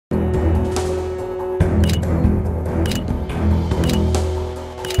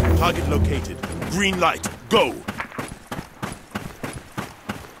Target located. Green light. Go!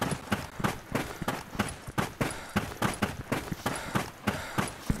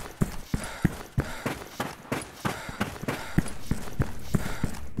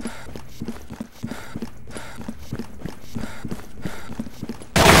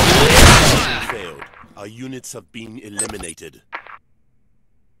 Failed. Our units have been eliminated.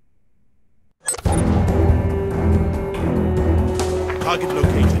 Target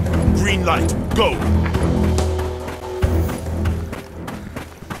located. Green light. Go!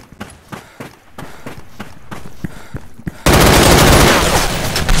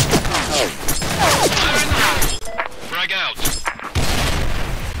 Frag out.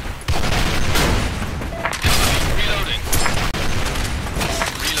 Reloading.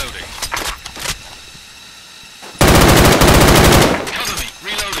 Reloading. Cover me.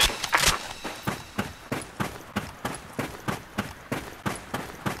 Reloading.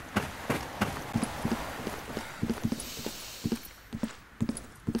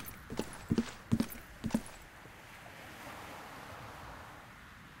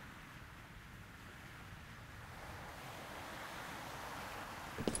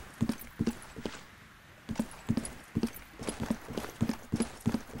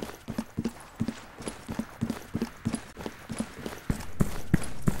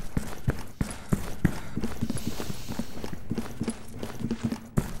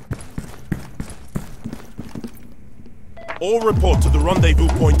 All report to the rendezvous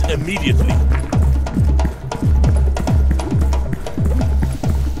point immediately.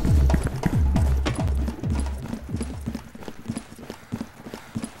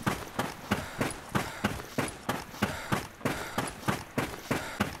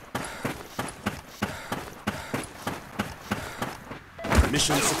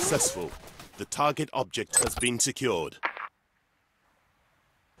 Mission successful. The target object has been secured.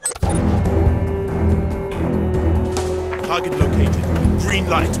 Target located. Green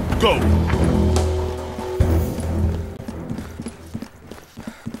light. Go!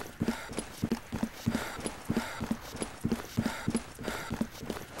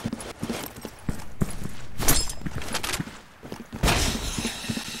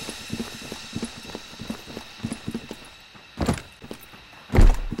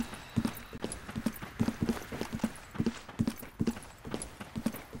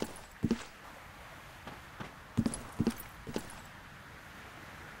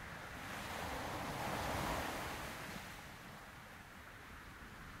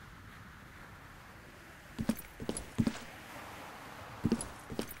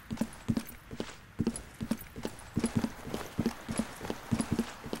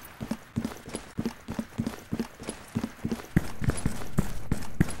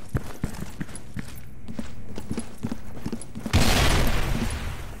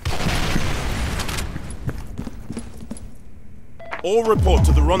 All report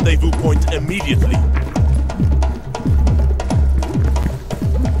to the rendezvous point immediately.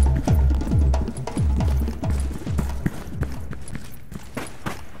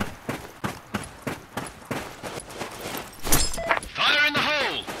 Fire in the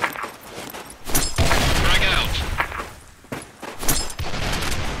hole! Frag out.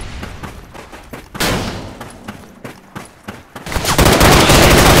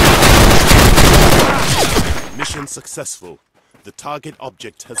 Mission successful. The target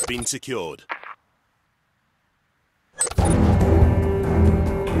object has been secured.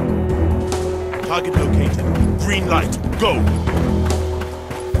 Target located. Green light. Go!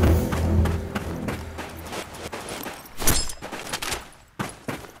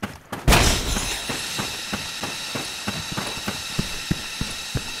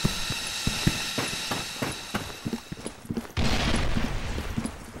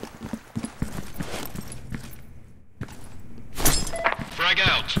 Frag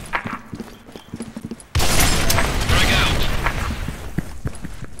out. Frag out.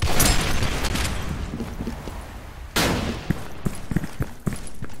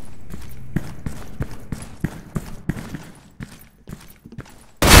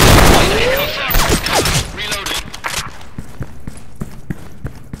 Reloading.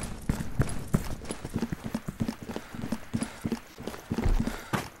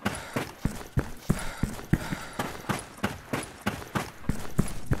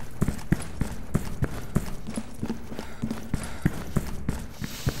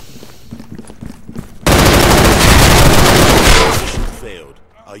 Failed.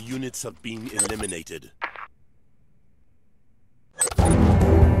 Our units have been eliminated.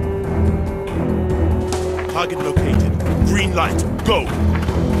 Target located. Green light. Go!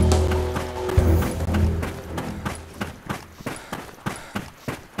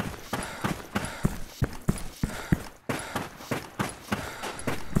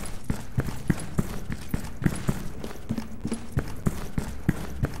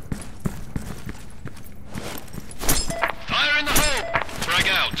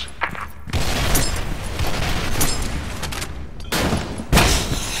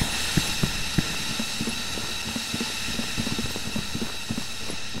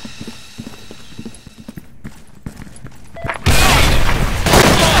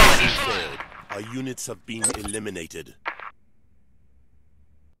 units have been eliminated.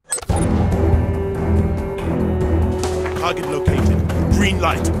 Target located. Green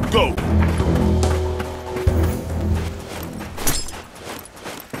light. Go!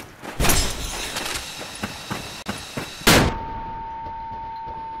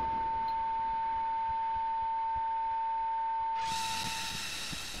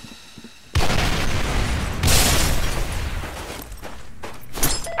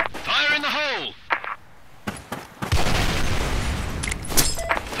 Fire in the hole!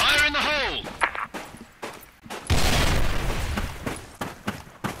 Fire in the hole!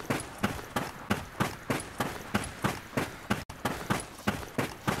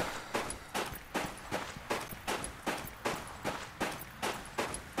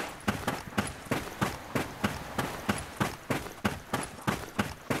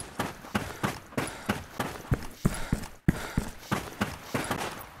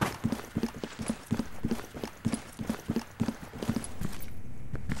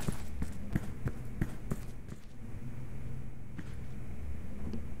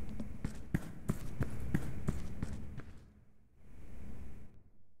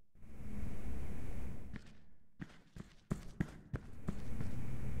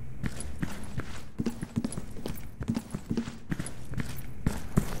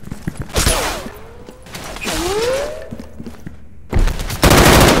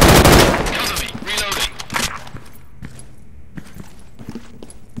 Cover me, reloading.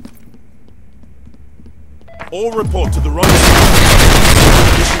 All report to the run.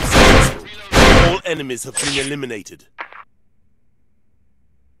 Mission successful. All enemies have been eliminated.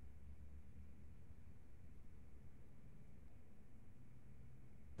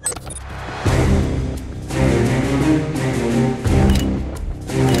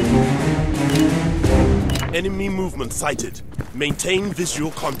 Enemy movement sighted. Maintain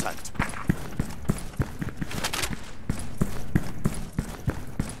visual contact.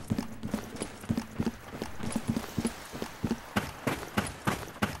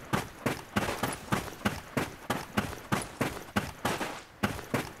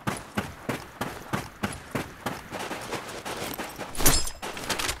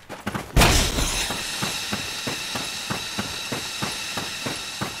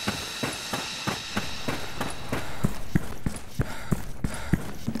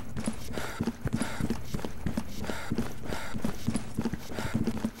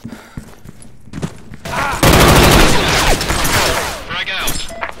 Frag out.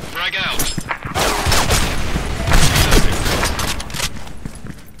 Frag out.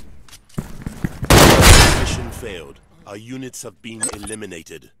 Mission failed. Our units have been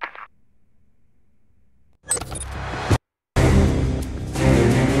eliminated.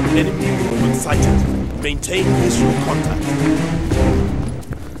 Enemy movement sighted. Maintain visual contact.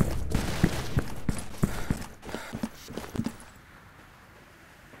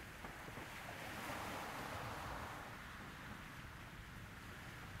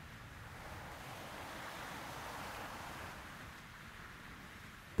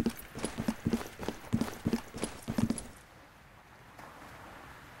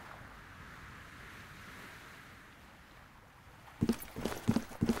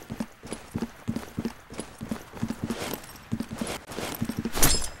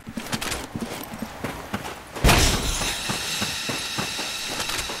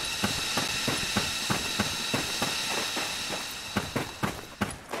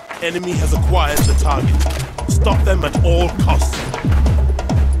 Enemy has acquired the target. Stop them at all costs.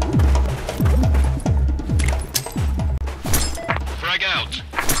 Frag out.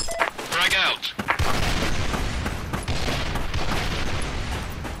 Frag out.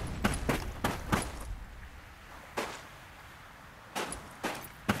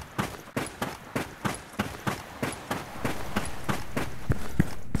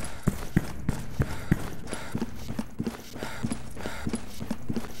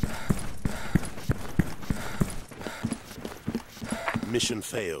 Mission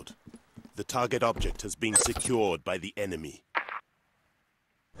failed. The target object has been secured by the enemy.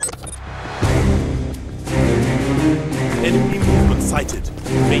 Enemy movement sighted.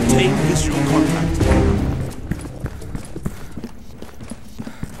 Maintain visual contact.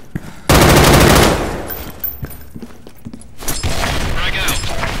 Frag out.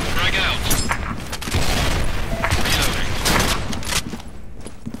 Frag out. Reloading.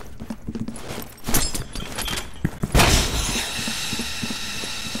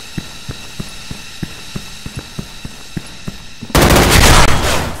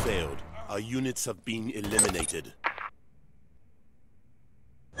 Failed. Our units have been eliminated.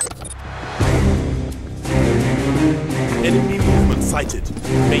 Enemy movement sighted.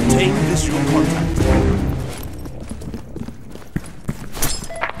 Maintain visual contact.